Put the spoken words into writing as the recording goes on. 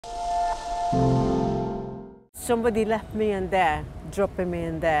Somebody left me in there, dropping me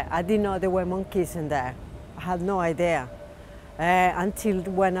in there. I didn't know there were monkeys in there. I had no idea until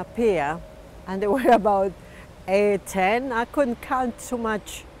when I appeared, and there were about 8, 10. I couldn't count too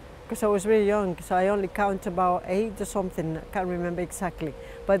much because I was very young, so I only count about 8 or something. I can't remember exactly,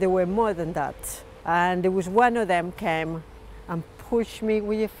 but there were more than that. And there was one of them came and pushed me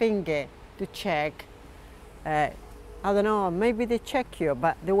with a finger to check. I don't know, maybe they check you,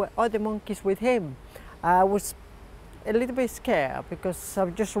 but there were other monkeys with him. I was a little bit scared because I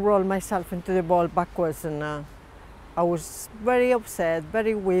just rolled myself into the ball backwards, and I was very upset,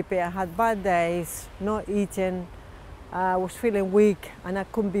 very weepy. I had bad days, not eating. I was feeling weak and I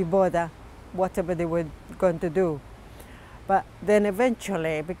couldn't be bothered whatever they were going to do. But then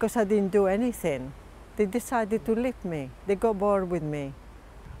eventually, because I didn't do anything, they decided to leave me. They got bored with me.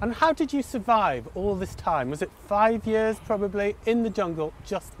 And how did you survive all this time? Was it 5 years probably in the jungle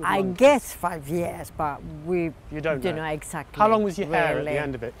just with I monkeys? guess 5 years, but you don't know exactly. How long was your hair really. at the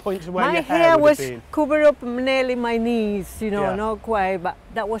end of it? Point to where my your hair would have was been. covered up nearly my knees, you know, Yeah. not quite, but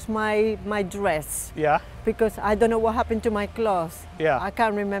that was my dress. Yeah. Because I don't know what happened to my clothes. Yeah. I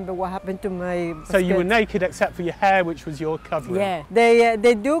can't remember what happened to my So you were skirt. naked except for your hair, which was your covering. Yeah,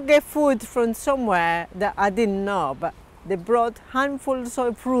 they do get food from somewhere that I didn't know, but they brought handfuls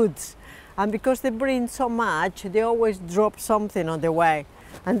of fruits, and because they bring so much, they always drop something on the way,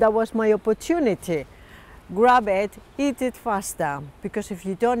 and that was my opportunity. Grab it, eat it faster, because if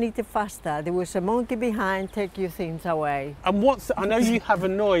you don't eat it faster, there was a monkey behind, take your things away. And I know you have a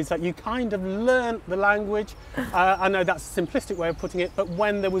noise that you kind of learnt the language. I know that's a simplistic way of putting it, but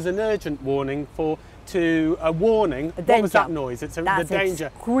when there was an urgent warning a warning, what was that noise? It's the danger.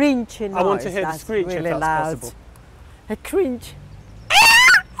 A screeching noise. I want to hear the That's screech really if that's loud. possible. A cringe.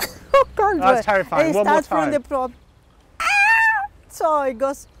 Oh God, That's terrifying. It One more starts from time. the prop. So it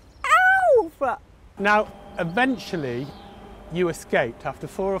goes, ow! Now, eventually, you escaped after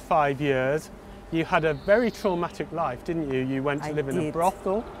 4 or 5 years. You had a very traumatic life, didn't you? You went to live in a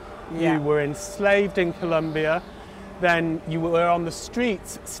brothel. Yeah. You were enslaved in Colombia. Then you were on the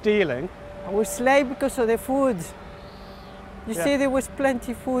streets stealing. I was slave because of the food. You Yeah. see, there was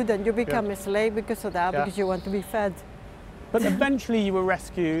plenty of food, and you become a slave because of that, Yeah. because you want to be fed. But eventually you were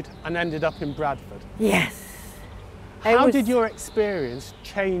rescued and ended up in Bradford. Yes. How did your experience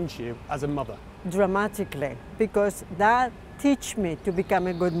change you as a mother? Dramatically, because that teach me to become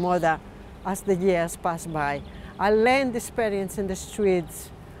a good mother as the years pass by. I learned experience in the streets.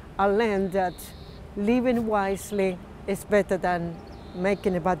 I learned that living wisely is better than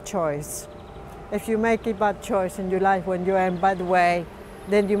making a bad choice. If you make a bad choice in your life when you are in a bad way,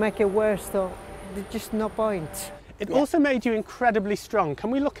 then you make it worse, so there's just no point. It also made you incredibly strong.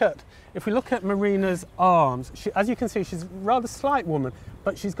 If we look at Marina's arms, as you can see, she's a rather slight woman,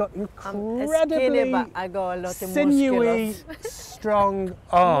 but she's got incredibly skinny, but I got a lot of sinewy, strong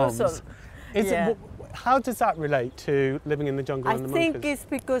arms. Muscle. How does that relate to living in the jungle and the monkeys? I think it's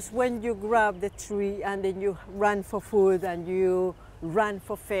because when you grab the tree and then you run for food and you run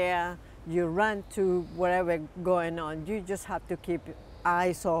for fear, you run to whatever going on, you just have to keep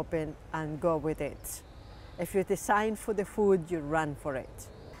eyes open and go with it. If you're designed for the food, you run for it.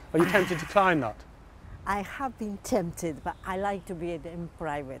 Are you tempted to climb that? I have been tempted, but I like to be in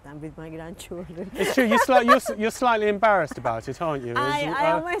private and with my grandchildren. It's true, you're slightly embarrassed about it, aren't you? I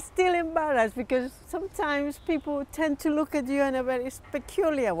am still embarrassed because sometimes people tend to look at you in a very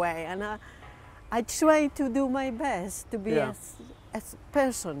peculiar way, and I try to do my best to be as a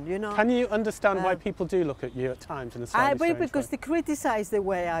person, you know. Can you understand why people do look at you at times in a slightly strange way? Because they criticize the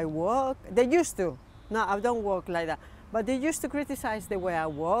way I walk. They used to. No, I don't walk like that. But they used to criticize the way I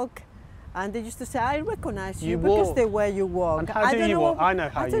walk, and they used to say, I recognize you because the way you walk. And how do you walk? I know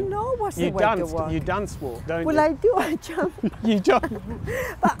how you walk. I don't know what's the way to walk. You dance walk, don't you? Well, I do, I jump. You jump.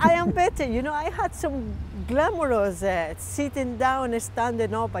 But I am better, you know. I had some glamorous sitting down and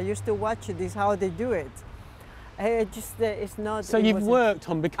standing up. I used to watch this, how they do it. It's not. So you've worked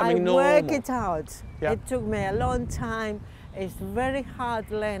on becoming normal. I work it out. Yeah. It took me a long time. It's very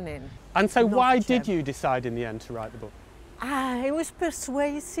hard learning. And so why did you decide in the end to write the book? It was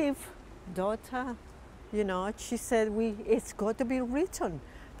persuasive, daughter. You know, she said, it's got to be written.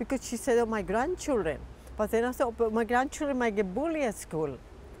 Because she said, oh, my grandchildren. But then I thought, but my grandchildren might get bullied at school.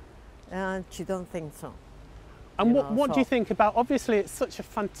 And she don't think so. And what do you think about, obviously it's such a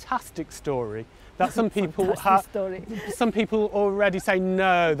fantastic story that some people some people already say,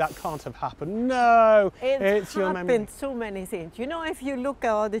 no, that can't have happened. No, it's your memory. Happened so many things. You know, if you look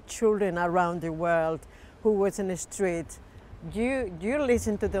at all the children around the world who was in the street, you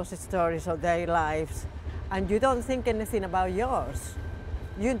listen to those stories of their lives and you don't think anything about yours.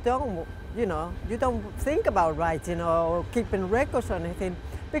 you don't, you know, you don't think about writing or keeping records or anything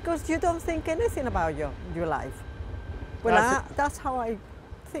because you don't think anything about your life. Well, that's how I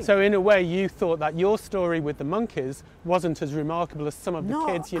think. So in a way, you thought that your story with the monkeys wasn't as remarkable as some of the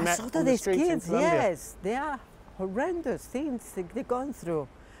kids you met on the streets in Colombia. Yes, they are horrendous things they've gone through.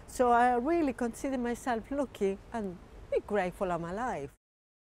 So I really consider myself lucky and be grateful of my life.